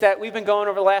that we've been going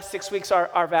over the last 6 weeks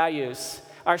are our values,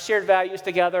 our shared values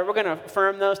together. We're going to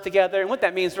affirm those together. And what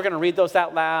that means, we're going to read those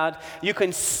out loud. You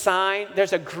can sign.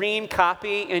 There's a green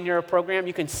copy in your program.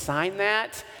 You can sign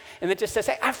that. And it just says,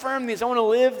 hey, I affirm these. I want to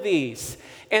live these.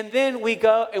 And then we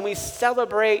go and we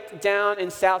celebrate down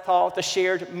in South Hall at the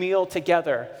shared meal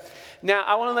together. Now,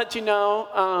 I want to let you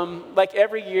know, like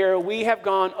every year, we have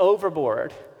gone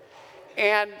overboard.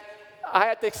 And I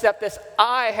have to accept this.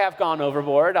 I have gone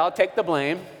overboard. I'll take the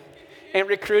blame. And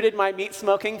recruited my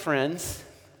meat-smoking friends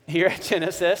here at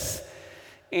Genesis.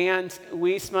 And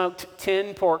we smoked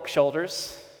 10 pork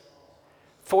shoulders,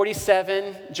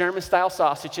 47 German-style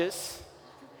sausages,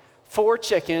 4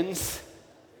 chickens,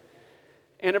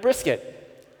 and a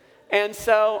brisket. And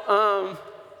so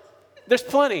there's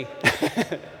plenty.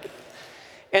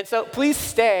 And so please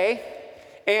stay.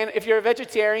 And if you're a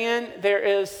vegetarian,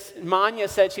 Manya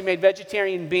said she made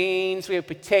vegetarian beans. We have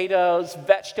potatoes,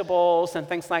 vegetables, and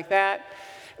things like that.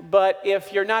 But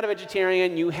if you're not a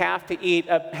vegetarian, you have to eat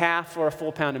a half or a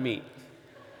full pound of meat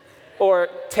or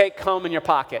take home in your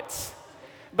pockets.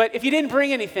 But if you didn't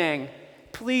bring anything,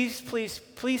 please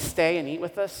stay and eat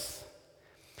with us.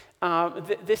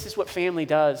 This is what family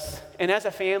does. And as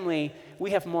a family,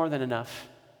 we have more than enough.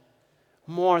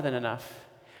 More than enough.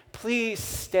 Please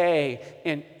stay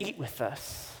and eat with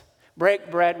us.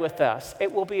 Break bread with us.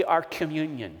 It will be our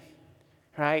communion,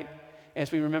 right?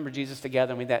 As we remember Jesus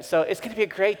together and with that. So it's going to be a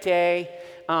great day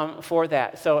for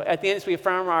that. So at the end, as we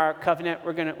affirm our covenant,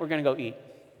 we're gonna go eat.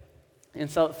 And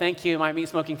so thank you, my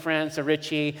meat-smoking friends. So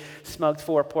Richie smoked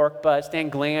 4 pork butts. Dan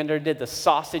Glander did the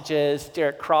sausages.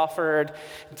 Derek Crawford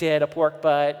did a pork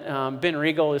butt. Ben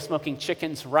Regal is smoking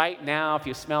chickens right now if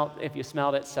you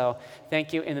smelled it. So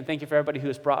thank you. And then thank you for everybody who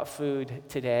has brought food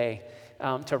today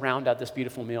to round out this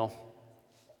beautiful meal.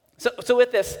 So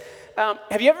with this,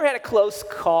 have you ever had a close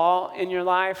call in your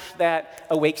life that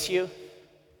awakes you?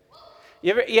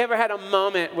 You ever had a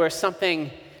moment where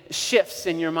something shifts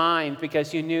in your mind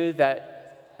because you knew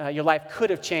that your life could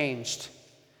have changed?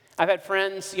 I've had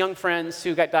friends, young friends,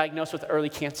 who got diagnosed with early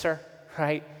cancer,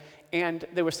 right? And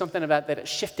there was something about that it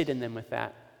shifted in them with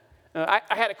that. I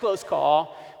had a close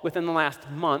call within the last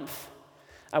month.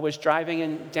 I was driving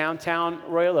in downtown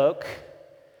Royal Oak.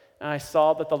 I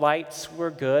saw that the lights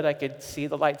were good. I could see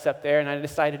the lights up there, and I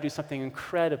decided to do something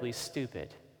incredibly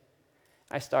stupid.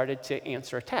 I started to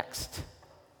answer a text,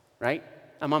 right?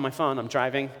 I'm on my phone, I'm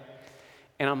driving,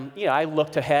 and I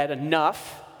looked ahead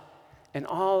enough, and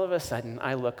all of a sudden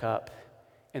I look up,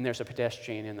 and there's a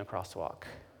pedestrian in the crosswalk.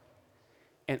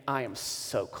 And I am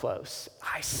so close.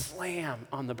 I slam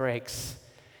on the brakes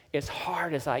as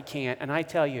hard as I can, and I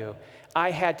tell you, I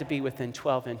had to be within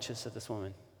 12 inches of this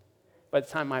woman by the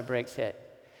time my brakes hit.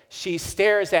 She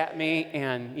stares at me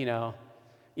and,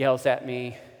 yells at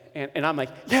me, and I'm like,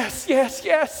 yes, yes,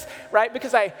 yes, right?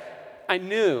 Because I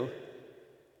knew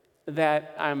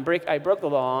that I broke the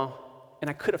law, and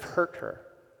I could have hurt her,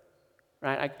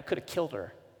 right? I could have killed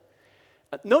her.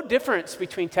 No difference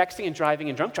between texting and driving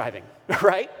and drunk driving,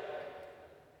 right?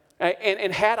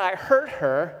 And had I hurt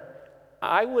her,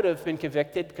 I would have been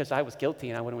convicted because I was guilty,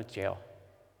 and I would have went to jail.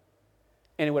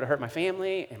 And it would have hurt my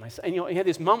family and my son. And you had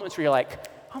these moments where you're like,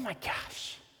 oh my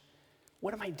gosh,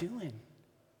 what am I doing?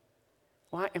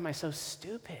 Why am I so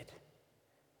stupid?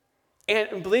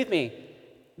 And believe me,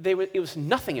 it was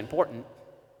nothing important,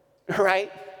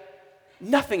 right?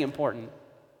 Nothing important.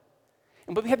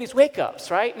 But we have these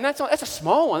wake-ups, right? And that's a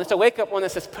small one. That's a wake-up one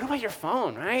that says, put away your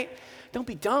phone, right? Don't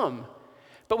be dumb.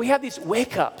 But we have these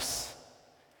wake-ups,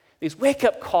 these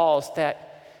wake-up calls that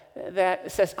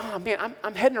says, oh man,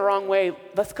 I'm heading the wrong way.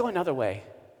 Let's go another way.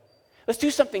 Let's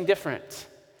do something different.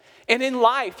 And in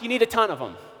life, you need a ton of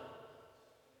them.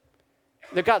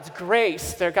 They're God's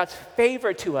grace. They're God's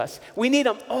favor to us. We need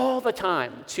them all the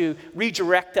time to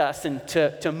redirect us and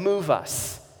to move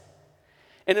us.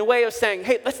 In a way of saying,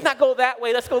 hey, let's not go that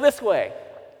way, let's go this way.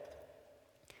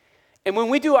 And when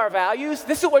we do our values,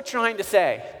 this is what we're trying to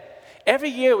say. Every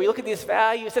year we look at these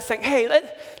values, that's saying, hey,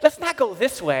 let's not go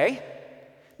this way.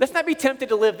 Let's not be tempted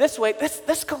to live this way.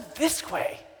 Let's go this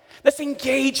way. Let's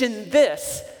engage in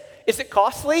this. Is it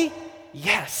costly?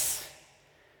 Yes.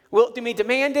 Will it be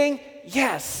demanding?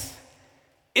 Yes.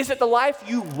 Is it the life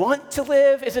you want to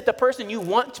live? Is it the person you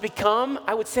want to become?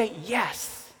 I would say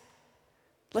yes.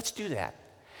 Let's do that.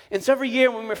 And so every year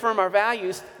when we affirm our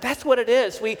values, that's what it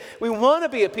is. We want to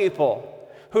be a people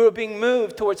who are being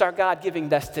moved towards our God-given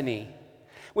destiny.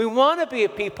 We want to be a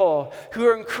people who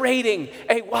are creating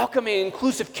a welcoming,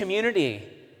 inclusive community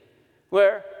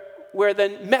where where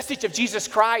the message of Jesus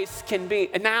Christ can be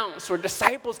announced, where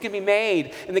disciples can be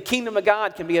made, and the kingdom of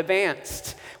God can be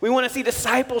advanced. We want to see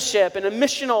discipleship and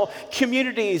missional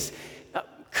communities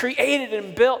created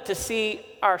and built to see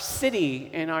our city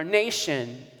and our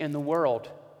nation and the world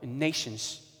and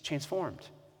nations transformed.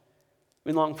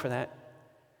 We long for that.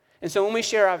 And so when we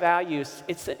share our values,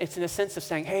 it's in a sense of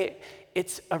saying, hey,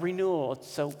 it's a renewal,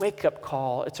 it's a wake-up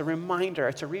call, it's a reminder,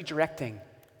 it's a redirecting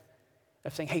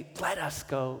of saying, hey, let us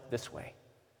go this way.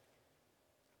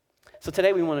 So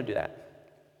today we want to do that.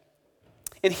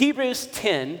 In Hebrews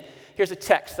 10, here's a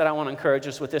text that I want to encourage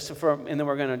us with this, and then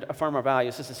we're going to affirm our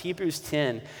values. This is Hebrews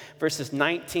 10, verses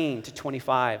 19 to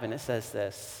 25, and it says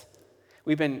this.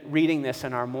 We've been reading this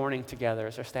in our morning together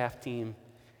as our staff team.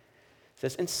 It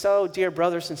says, and so, dear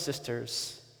brothers and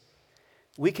sisters,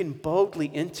 we can boldly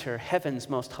enter heaven's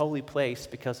most holy place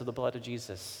because of the blood of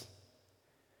Jesus.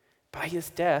 By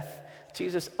his death,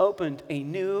 Jesus opened a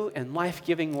new and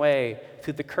life-giving way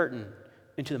through the curtain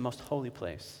into the most holy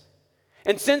place.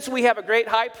 And since we have a great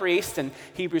high priest, and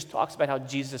Hebrews talks about how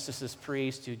Jesus is this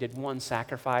priest who did one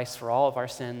sacrifice for all of our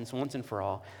sins once and for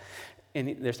all,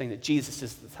 and they're saying that Jesus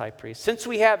is the high priest. Since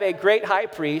we have a great high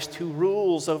priest who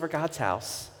rules over God's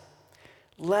house,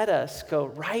 let us go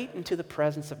right into the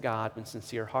presence of God with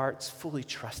sincere hearts, fully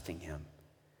trusting him.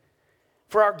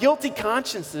 For our guilty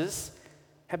consciences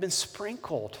have been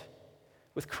sprinkled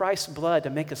with Christ's blood to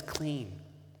make us clean,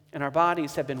 and our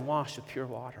bodies have been washed with pure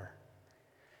water.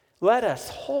 Let us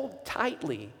hold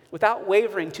tightly, without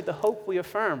wavering, to the hope we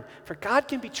affirm, for God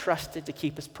can be trusted to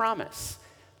keep his promise,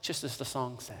 just as the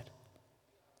song said.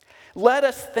 Let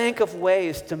us think of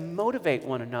ways to motivate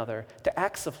one another to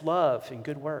acts of love and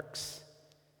good works.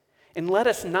 And let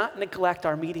us not neglect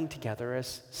our meeting together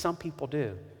as some people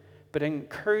do, but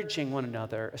encouraging one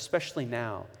another, especially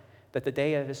now that the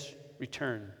day of his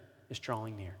return is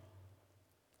drawing near.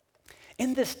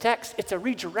 In this text, it's a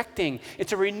redirecting,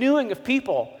 it's a renewing of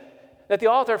people that the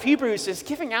author of Hebrews is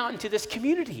giving out into this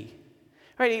community.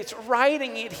 Right? He's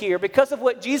writing it here because of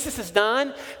what Jesus has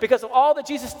done, because of all that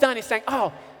Jesus has done. He's saying,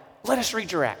 oh, let us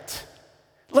redirect.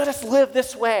 Let us live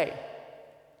this way.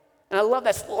 And I love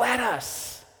this, let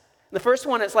us. The first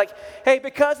one is like, hey,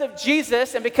 because of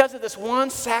Jesus and because of this one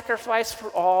sacrifice for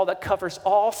all that covers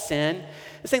all sin,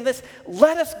 it's saying this,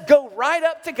 let us go right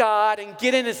up to God and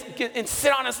and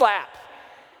sit on his lap.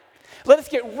 Let us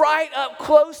get right up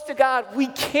close to God. We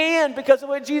can because of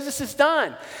what Jesus has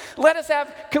done. Let us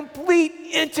have complete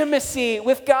intimacy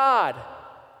with God.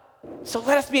 So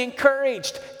let us be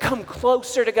encouraged. Come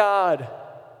closer to God.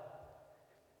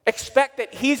 Expect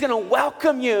that he's going to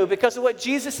welcome you because of what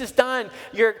Jesus has done.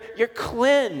 You're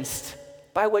cleansed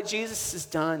by what Jesus has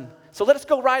done. So let us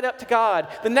go right up to God.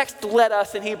 The next let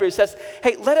us in Hebrews says,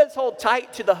 hey, let us hold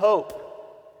tight to the hope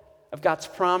of God's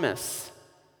promise.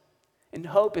 And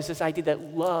hope is this idea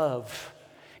that love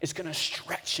is going to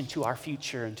stretch into our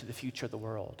future, into the future of the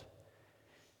world.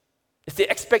 It's the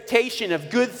expectation of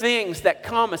good things that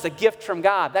come as a gift from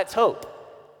God. That's hope.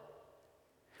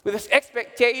 With this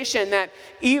expectation that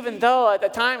even though at the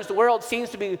times the world seems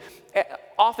to be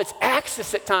off its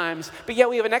axis at times, but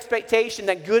yet we have an expectation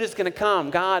that good is going to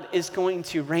come. God is going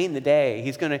to reign the day.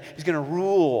 He's going to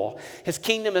rule. His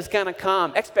kingdom is going to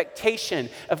come. Expectation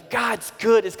of God's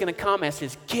good is going to come as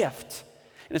his gift.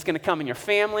 And it's going to come in your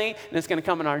family, and it's going to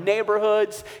come in our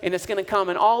neighborhoods, and it's going to come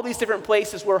in all these different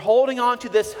places. We're holding on to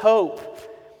this hope,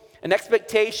 an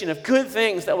expectation of good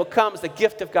things that will come as the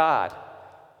gift of God.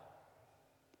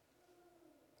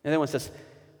 And then one says,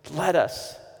 let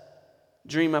us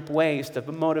dream up ways to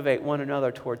motivate one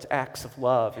another towards acts of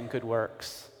love and good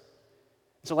works.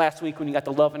 So last week when you got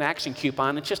the love and action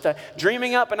coupon, it's just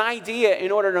dreaming up an idea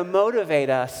in order to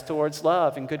motivate us towards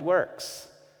love and good works.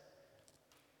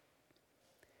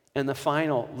 And the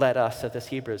final let us of this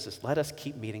Hebrews is let us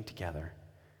keep meeting together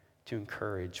to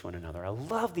encourage one another. I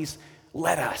love these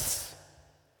let us.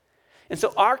 And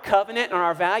so our covenant and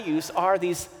our values are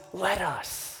these let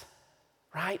us.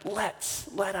 Right? Let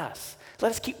us.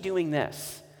 Let us keep doing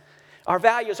this. Our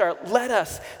values are let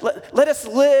us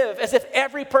live as if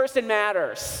every person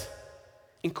matters,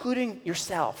 including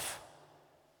yourself,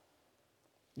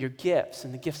 your gifts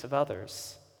and the gifts of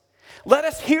others. Let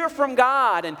us hear from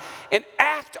God and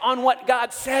act on what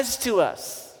God says to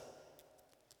us.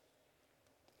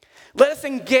 Let us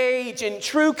engage in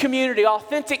true community,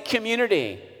 authentic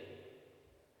community,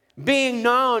 being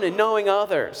known and knowing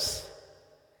others.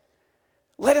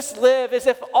 Let us live as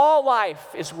if all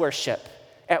life is worship,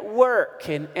 at work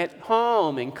and at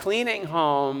home and cleaning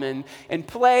home and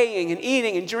playing and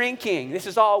eating and drinking. This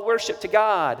is all worship to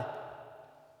God.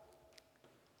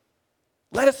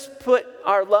 Let us put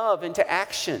our love into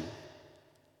action.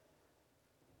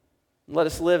 Let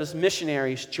us live as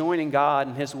missionaries, joining God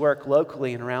in his work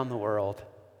locally and around the world.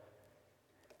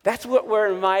 That's what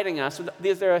we're inviting us.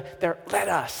 Let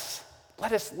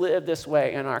us live this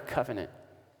way in our covenant.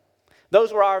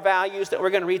 Those were our values that we're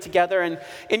going to read together. And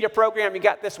in your program, you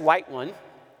got this white one.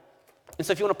 And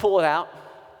so if you want to pull it out,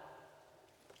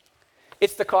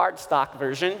 it's the cardstock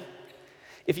version.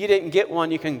 If you didn't get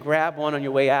one, you can grab one on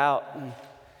your way out.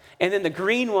 And then the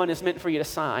green one is meant for you to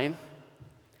sign.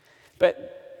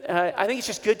 But I think it's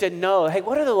just good to know, hey,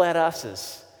 what are the let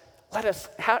us's? Let us,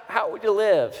 how would you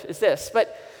live is this.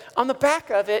 But on the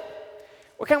back of it,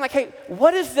 we're kind of like, hey,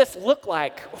 what does this look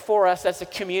like for us as a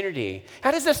community?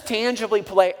 How does this tangibly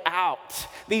play out,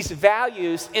 these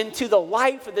values, into the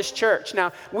life of this church?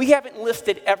 Now, we haven't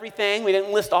listed everything. We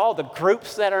didn't list all the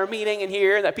groups that are meeting in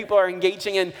here, that people are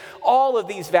engaging in all of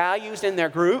these values in their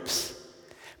groups.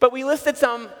 But we listed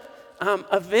some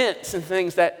events and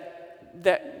things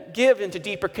that give into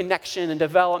deeper connection and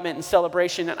development and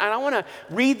celebration. And I want to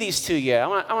read these to you. I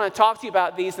want to talk to you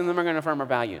about these, and then we're going to affirm our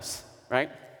values, right?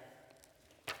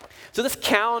 So this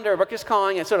calendar, we're just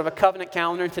calling it sort of a covenant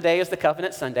calendar, and today is the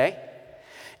Covenant Sunday.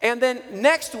 And then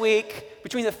next week,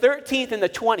 between the 13th and the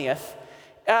 20th,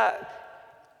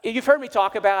 you've heard me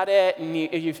talk about it, and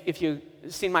if you've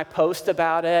seen my post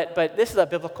about it, but this is a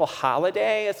biblical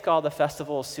holiday. It's called the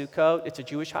Festival of Sukkot. It's a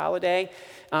Jewish holiday.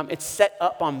 It's set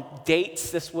up on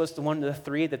dates. This was the one of the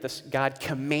three that God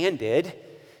commanded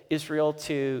Israel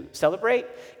to celebrate.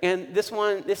 And this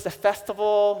is the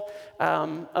Festival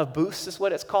of Booths is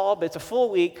what it's called, but it's a full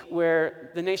week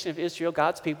where the nation of Israel,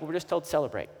 God's people, were just told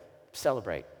celebrate.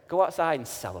 Go outside and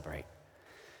celebrate.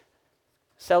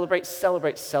 Celebrate.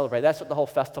 That's what the whole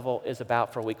festival is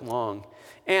about for a week long.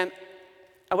 And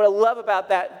what I love about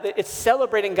that, it's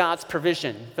celebrating God's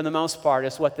provision for the most part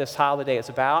is what this holiday is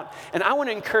about. And I want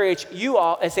to encourage you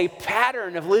all as a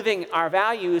pattern of living our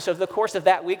values over the course of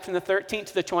that week from the 13th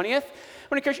to the 20th. I want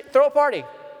to encourage you, throw a party.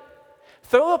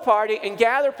 Throw a party and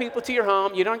gather people to your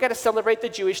home. You don't got to celebrate the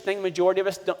Jewish thing. The majority of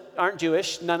us aren't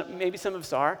Jewish. Maybe some of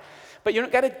us are. But you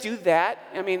don't got to do that.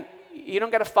 I mean, you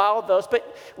don't got to follow those.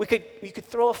 But you could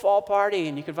throw a fall party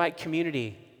and you could invite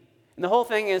community. And the whole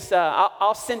thing is,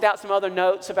 I'll send out some other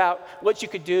notes about what you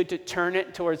could do to turn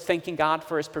it towards thanking God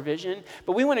for his provision.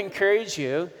 But we want to encourage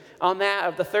you on that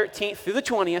of the 13th through the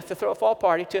 20th to throw a fall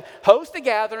party, to host a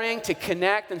gathering, to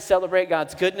connect and celebrate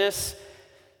God's goodness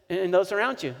and those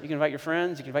around you. You can invite your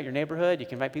friends, you can invite your neighborhood, you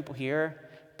can invite people here.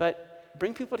 But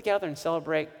bring people together and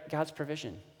celebrate God's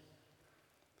provision.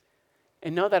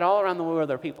 And know that all around the world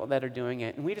there are people that are doing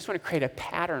it. And we just want to create a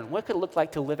pattern. What could it look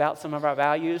like to live out some of our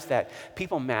values, that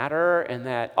people matter and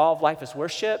that all of life is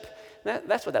worship?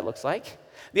 That's what that looks like.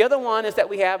 The other one is that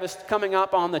we have is coming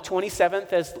up on the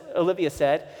 27th, as Olivia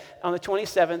said. On the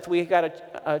 27th, we've got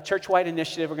a church-wide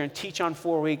initiative. We're going to teach on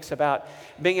 4 weeks about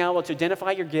being able to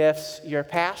identify your gifts, your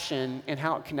passion, and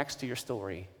how it connects to your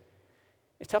story.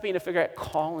 It's helping you to figure out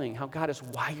calling, how God has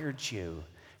wired you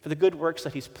for the good works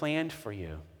that he's planned for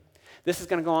you. This is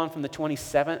going to go on from the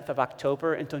 27th of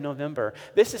October until November.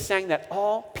 This is saying that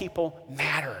all people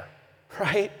matter,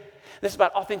 right? This is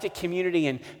about authentic community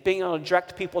and being able to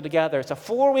direct people together. It's a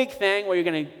 4-week thing where you're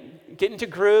going to get into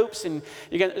groups, and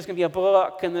there's going to be a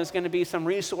book, and there's going to be some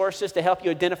resources to help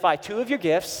you identify 2 of your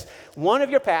gifts, 1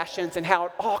 of your passions, and how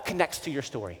it all connects to your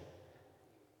story.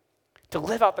 To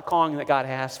live out the calling that God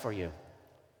has for you.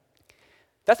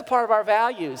 That's a part of our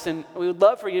values, and we would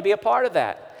love for you to be a part of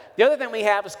that. The other thing we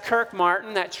have is Kirk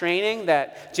Martin, that training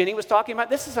that Jenny was talking about.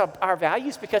 This is our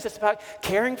values because it's about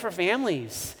caring for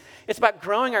families. It's about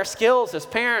growing our skills as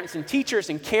parents and teachers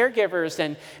and caregivers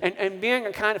and being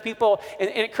a kind of people. And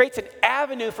it creates an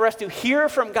avenue for us to hear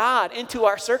from God into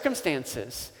our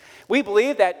circumstances. We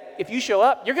believe that if you show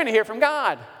up, you're going to hear from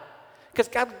God. Because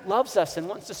God loves us and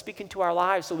wants to speak into our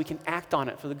lives so we can act on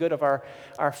it for the good of our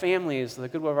families, the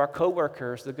good of our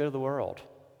coworkers, the good of the world.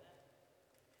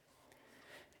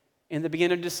 In the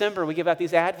beginning of December, we give out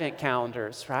these Advent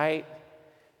calendars, right?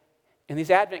 And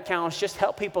these Advent calendars just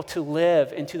help people to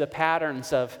live into the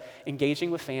patterns of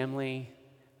engaging with family,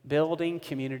 building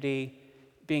community,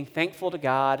 being thankful to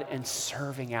God, and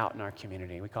serving out in our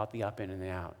community. We call it the up in and the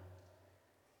out.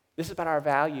 This is about our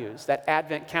values, that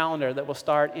Advent calendar that will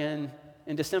start in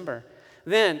December.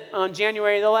 Then, on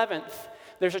January the 11th,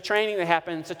 there's a training that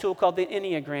happens, a tool called the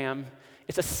Enneagram.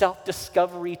 It's a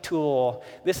self-discovery tool.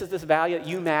 This is this value that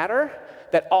you matter,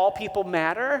 that all people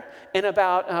matter, and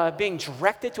about being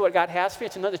directed to what God has for you.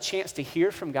 It's another chance to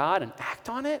hear from God and act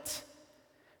on it.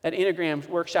 That Enneagram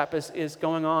workshop is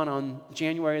going on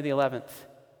January the 11th.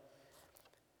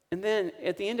 And then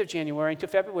at the end of January into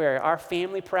February, our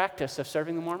family practice of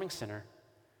serving the Warming Center,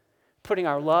 putting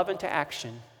our love into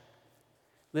action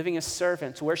living as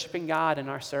servants, worshiping God in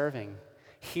our serving,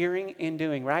 hearing and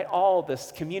doing, right? All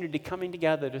this community coming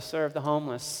together to serve the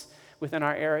homeless within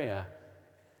our area.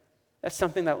 That's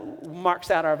something that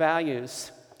marks out our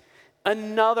values.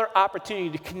 Another opportunity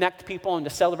to connect people and to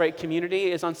celebrate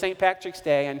community is on St. Patrick's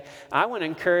Day, and I want to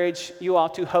encourage you all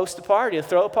to host a party, to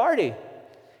throw a party.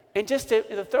 And just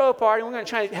to throw a party, we're going to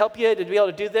try to help you to be able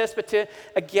to do this, but to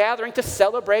a gathering to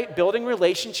celebrate building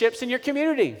relationships in your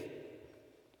community.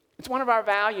 It's one of our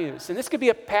values, and this could be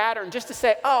a pattern just to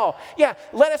say, oh, yeah,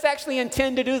 let us actually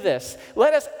intend to do this.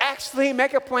 Let us actually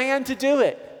make a plan to do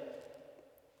it.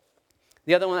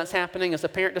 The other one that's happening is the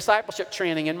parent discipleship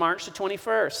training in March the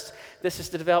 21st. This is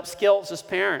to develop skills as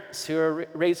parents who are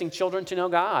raising children to know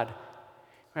God,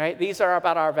 right? These are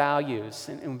about our values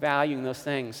and valuing those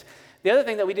things. The other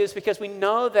thing that we do is because we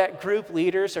know that group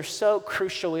leaders are so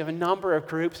crucial. We have a number of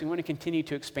groups. We want to continue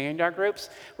to expand our groups.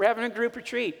 We're having a group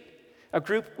retreat, a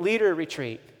group leader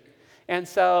retreat. And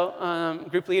so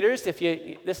group leaders, this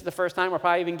is the first time we're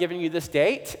probably even giving you this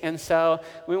date. And so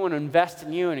we want to invest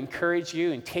in you and encourage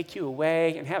you and take you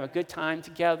away and have a good time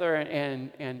together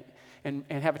and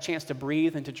have a chance to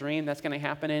breathe and to dream. That's going to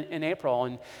happen in April.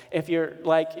 And if you're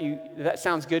that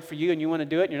sounds good for you and you want to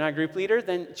do it and you're not a group leader,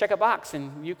 then check a box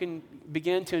and you can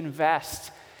begin to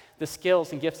invest the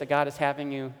skills and gifts that God is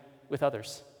having you with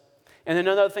others. And then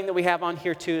another thing that we have on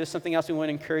here too is something else we want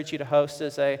to encourage you to host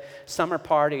is a summer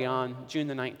party on June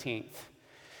the 19th.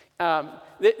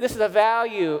 This is a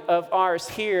value of ours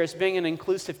here as being an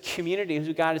inclusive community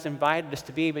who God has invited us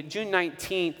to be. But June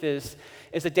 19th is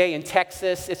a day in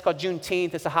Texas. It's called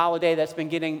Juneteenth. It's a holiday that's been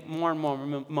getting more and more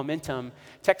momentum.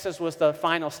 Texas was the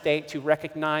final state to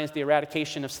recognize the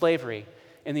eradication of slavery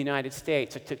in the United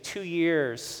States. It took 2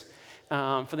 years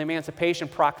for the Emancipation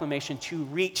Proclamation to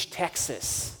reach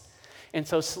Texas. And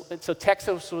so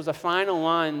Texas was the final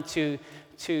one to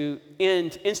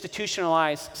end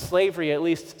institutionalized slavery, at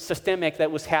least systemic,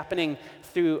 that was happening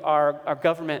through our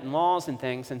government and laws and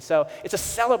things. And so it's a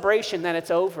celebration that it's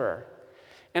over.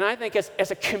 And I think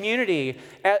as a community,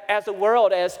 as a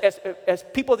world, as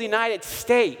people of the United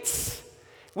States,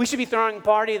 we should be throwing a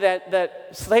party that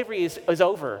slavery is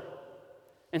over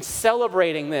and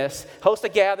celebrating this. Host a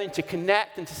gathering to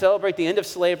connect and to celebrate the end of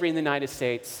slavery in the United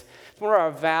States. One of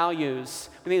our values.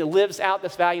 We need to live out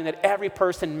this value that every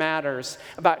person matters,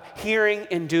 about hearing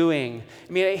and doing.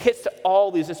 I mean, it hits to all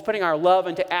these. It's putting our love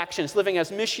into action. It's living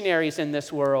as missionaries in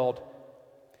this world.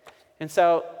 And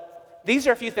so these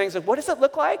are a few things of what does it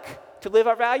look like to live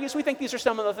our values? We think these are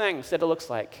some of the things that it looks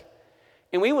like.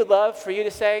 And we would love for you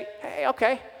to say, hey,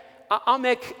 okay, I'll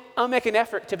make an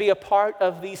effort to be a part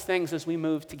of these things as we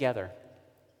move together.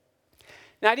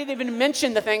 Now, I didn't even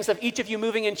mention the things of each of you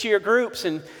moving into your groups.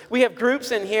 And we have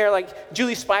groups in here like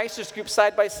Julie Spicer's group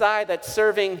Side by Side that's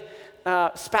serving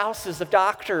spouses of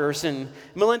doctors. And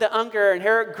Melinda Unger and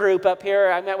her group up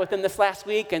here, I met with them this last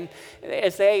week. And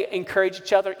as they encourage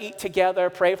each other, eat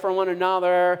together, pray for one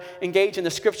another, engage in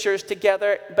the scriptures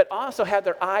together, but also have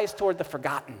their eyes toward the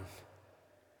forgotten.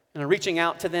 And reaching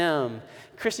out to them.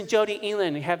 Chris and Jody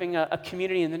Elin having a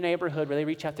community in the neighborhood where they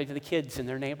reach out to the kids in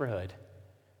their neighborhood.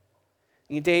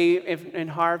 Dave and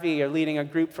Harvey are leading a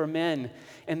group for men,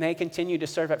 and they continue to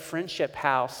serve at Friendship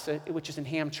House, which is in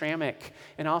Hamtramck,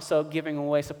 and also giving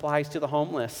away supplies to the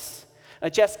homeless.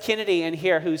 Jess Kennedy in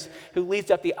here, who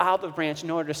leads up the Olive Branch in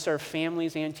order to serve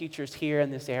families and teachers here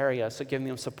in this area, so giving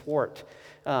them support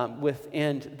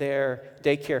within their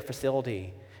daycare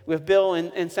facility. We have Bill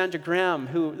and Sandra Grimm,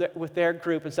 who, with their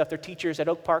group and stuff, they're teachers at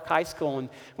Oak Park High School and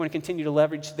want to continue to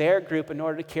leverage their group in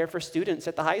order to care for students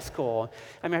at the high school.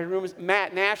 I mean, Matt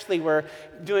and Ashley were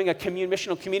doing a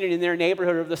missional community in their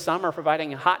neighborhood over the summer,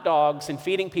 providing hot dogs and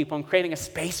feeding people and creating a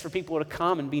space for people to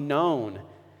come and be known.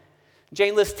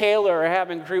 Jane Liz Taylor are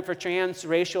having a group for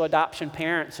transracial adoption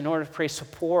parents in order to create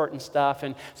support and stuff,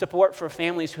 and support for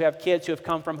families who have kids who have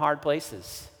come from hard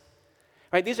places.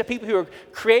 Right? These are people who are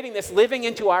creating this, living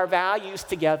into our values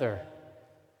together,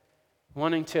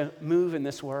 wanting to move in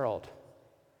this world.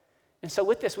 And so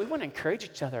with this, we want to encourage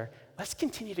each other. Let's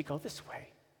continue to go this way.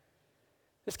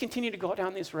 Let's continue to go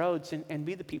down these roads and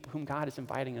be the people whom God is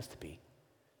inviting us to be.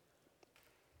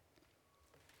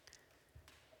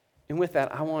 And with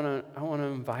that, I want to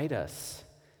invite us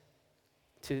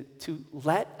to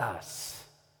let us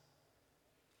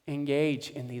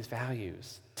engage in these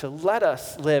values, to let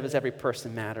us live as every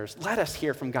person matters. Let us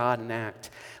hear from God and act.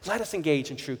 Let us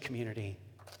engage in true community.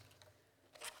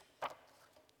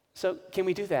 So can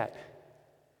we do that?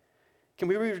 Can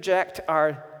we reject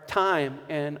our time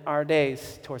and our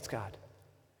days towards God?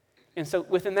 And so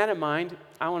within that in mind,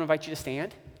 I want to invite you to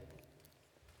stand.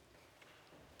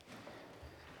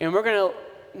 And we're going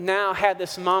to now have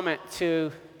this moment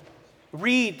to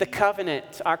read the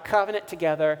covenant, our covenant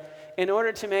together, in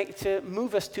order to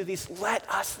move us to these, let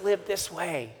us live this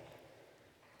way.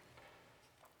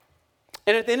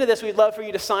 And at the end of this, we'd love for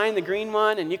you to sign the green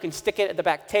one, and you can stick it at the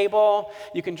back table.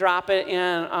 You can drop it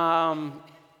in,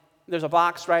 there's a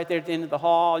box right there at the end of the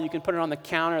hall. You can put it on the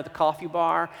counter at the coffee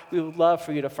bar. We would love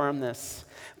for you to affirm this.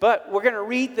 But we're going to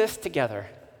read this together.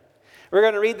 We're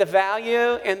going to read the value,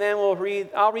 and then I'll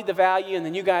read the value, and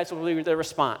then you guys will read the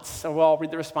response. So we'll all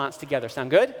read the response together.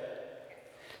 Sound good?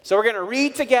 So we're going to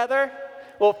read together,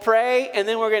 we'll pray, and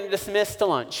then we're going to dismiss to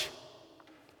lunch.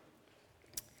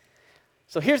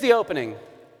 So here's the opening.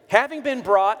 Having been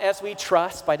brought, as we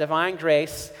trust, by divine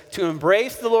grace, to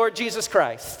embrace the Lord Jesus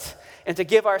Christ and to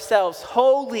give ourselves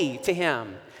wholly to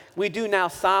him, we do now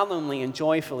solemnly and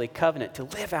joyfully covenant to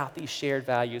live out these shared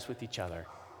values with each other.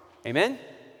 Amen?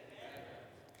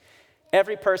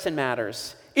 Every person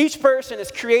matters. Each person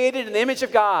is created in the image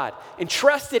of God,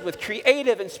 entrusted with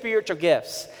creative and spiritual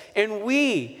gifts. And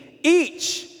we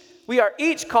are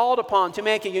each called upon to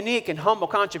make a unique and humble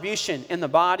contribution in the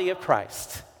body of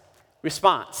Christ.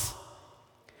 Response.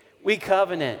 We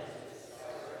covenant,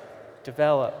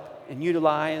 develop, and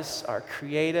utilize our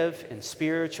creative and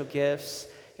spiritual gifts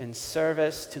in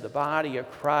service to the body of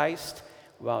Christ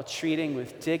while treating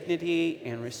with dignity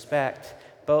and respect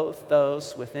both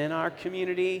those within our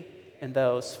community and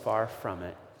those far from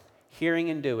it. Hearing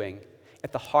and doing.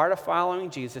 At the heart of following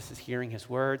Jesus is hearing his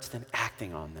words, then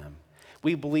acting on them.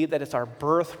 We believe that it's our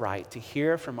birthright to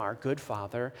hear from our good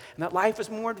Father, and that life is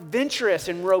more adventurous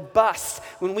and robust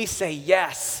when we say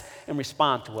yes and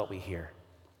respond to what we hear.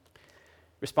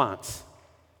 Response.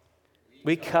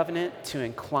 We covenant to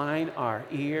incline our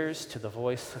ears to the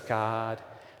voice of God,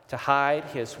 to hide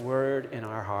his word in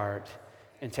our heart,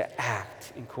 and to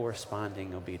act in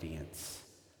corresponding obedience.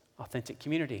 Authentic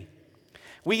community.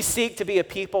 We seek to be a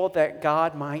people that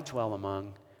God might dwell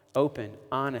among, open,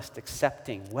 honest,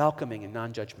 accepting, welcoming, and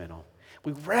non-judgmental.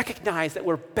 We recognize that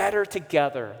we're better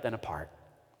together than apart.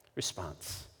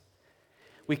 Response.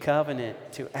 We covenant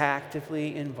to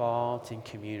actively involved in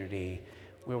community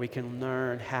where we can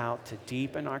learn how to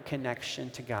deepen our connection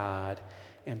to God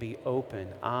and be open,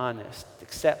 honest,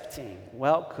 accepting,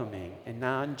 welcoming, and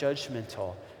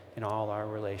non-judgmental in all our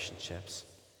relationships.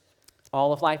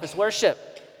 All of life is worship.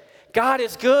 God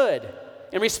is good.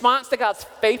 In response to God's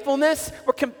faithfulness,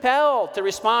 we're compelled to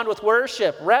respond with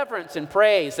worship, reverence, and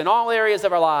praise in all areas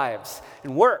of our lives,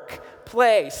 in work,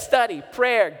 play, study,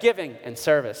 prayer, giving, and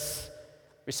service.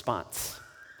 Response.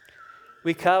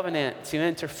 We covenant to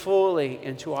enter fully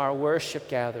into our worship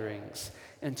gatherings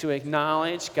and to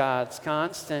acknowledge God's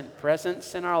constant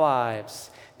presence in our lives,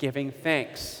 giving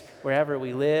thanks wherever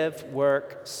we live,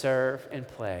 work, serve, and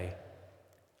play.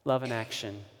 Love in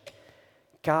action.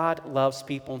 God loves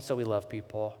people, and so we love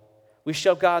people. We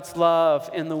show God's love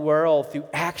in the world through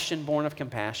action born of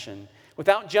compassion.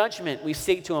 Without judgment, we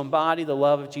seek to embody the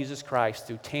love of Jesus Christ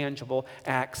through tangible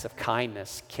acts of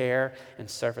kindness, care, and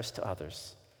service to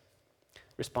others.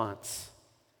 Response.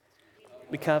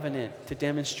 We covenant to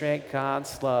demonstrate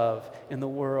God's love in the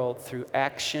world through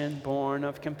action born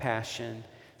of compassion,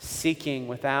 seeking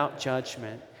without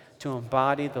judgment to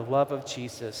embody the love of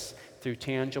Jesus through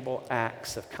tangible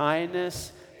acts of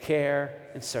kindness, care,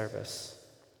 and service.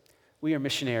 We are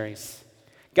missionaries.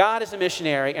 God is a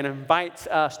missionary and invites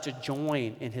us to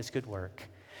join in his good work.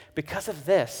 Because of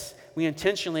this, we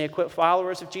intentionally equip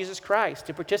followers of Jesus Christ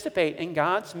to participate in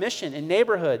God's mission in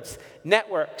neighborhoods,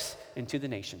 networks, and to the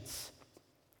nations.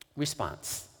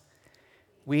 Response.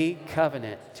 We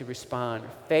covenant to respond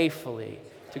faithfully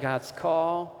to God's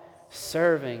call,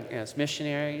 serving as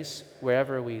missionaries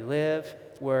wherever we live,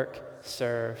 work,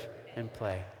 serve, and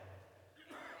play.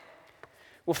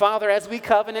 Well, Father, as we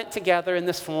covenant together in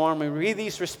this form, we read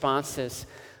these responses.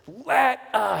 Let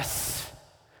us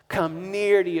come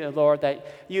near to you, Lord, that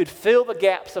you'd fill the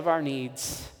gaps of our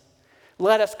needs.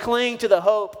 Let us cling to the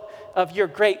hope of your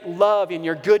great love and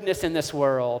your goodness in this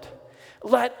world.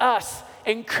 Let us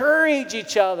encourage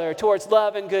each other towards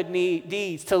love and good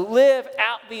deeds, to live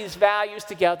out these values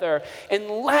together. And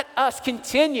let us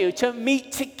continue to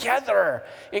meet together,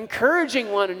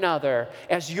 encouraging one another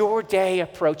as your day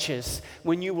approaches,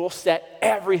 when you will set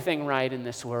everything right in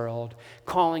this world,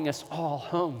 calling us all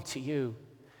home to you.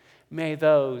 May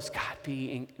those, God,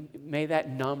 may that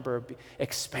number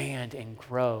expand and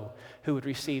grow who would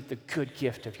receive the good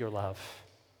gift of your love.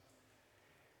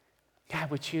 God,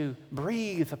 would you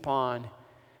breathe upon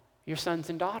your sons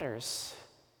and daughters,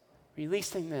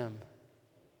 releasing them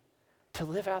to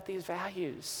live out these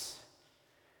values.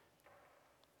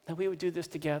 That we would do this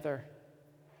together,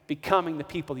 becoming the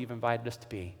people you've invited us to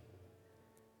be.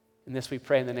 And this we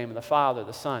pray in the name of the Father,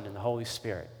 the Son, and the Holy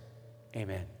Spirit.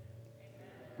 Amen.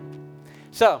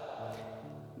 So,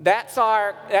 that's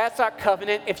our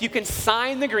covenant. If you can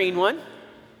sign the green one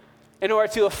in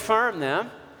order to affirm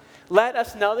them, let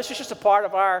us know. This is just a part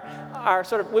of our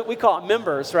sort of, we call it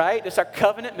members, right? It's our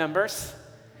covenant members.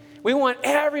 We want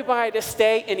everybody to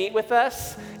stay and eat with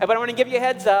us. But I want to give you a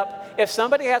heads up. If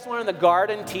somebody has one of the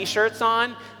garden t-shirts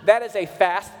on, that is a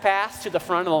fast pass to the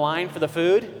front of the line for the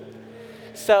food.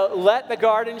 So let the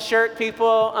garden shirt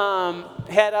people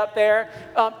head up there.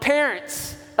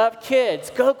 Parents of kids,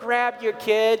 go grab your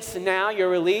kids. Now you're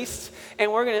released.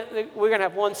 And we're gonna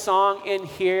have one song in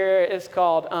here. It's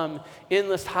called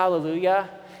Endless Hallelujah.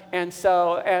 And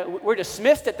so we're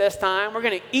dismissed at this time. We're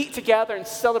going to eat together and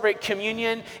celebrate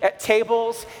communion at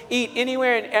tables, eat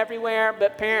anywhere and everywhere.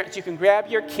 But parents, you can grab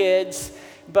your kids.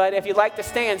 But if you'd like to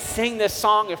stay and sing this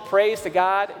song of praise to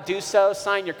God, do so.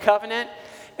 Sign your covenant.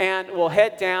 And we'll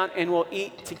head down and we'll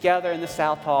eat together in the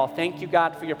South Hall. Thank you,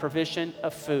 God, for your provision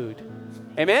of food.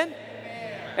 Amen?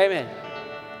 Amen. Amen.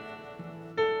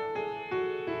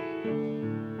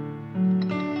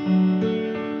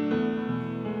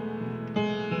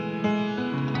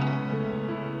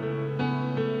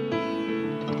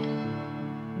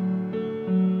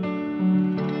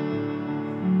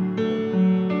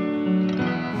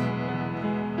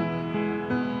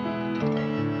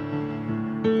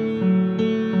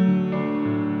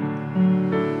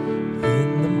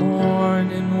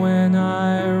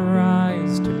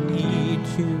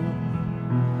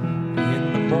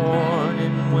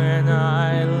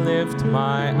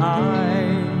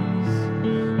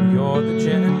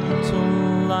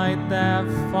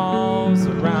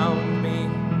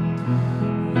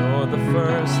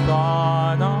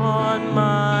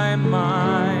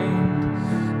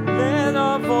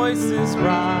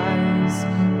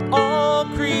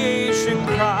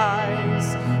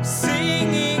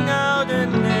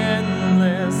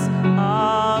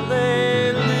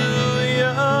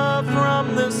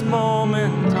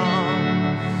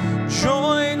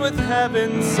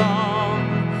 Heaven's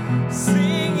song,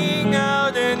 singing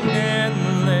out an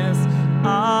endless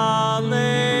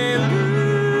hallelujah.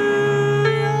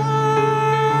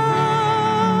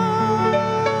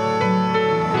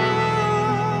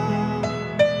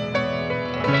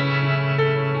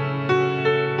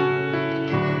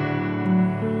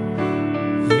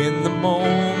 In the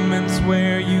moments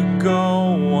where you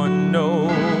go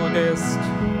unnoticed,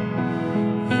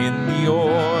 in the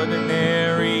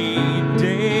ordinary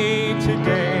day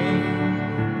today,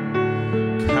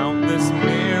 countless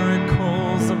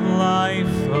miracles of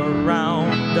life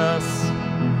around us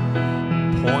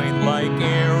point like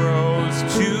arrows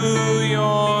to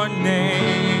your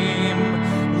name.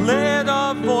 Let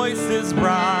our voices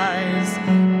rise,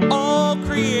 all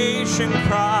creation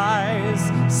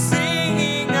cries,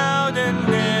 singing out an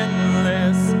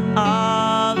endless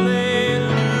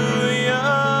hallelujah.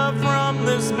 From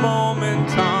this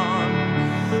moment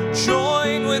on,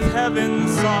 join with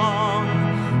heaven's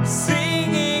song,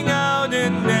 singing out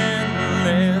an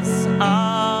endless hallelujah.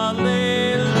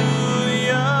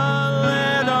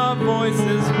 Let our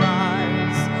voices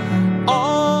rise,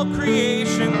 all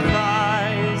creation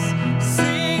cries,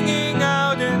 singing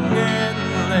out an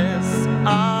endless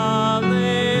hallelujah.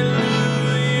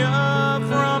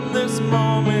 From this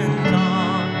moment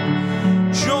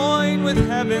on, join with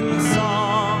heaven's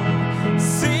song,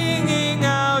 singing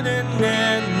out an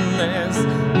endless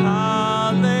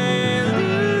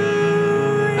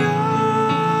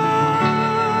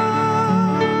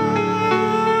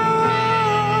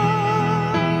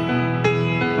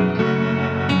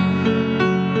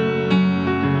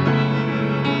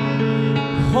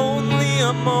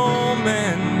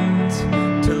moment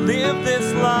to live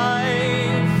this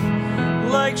life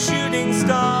like shooting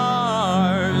stars.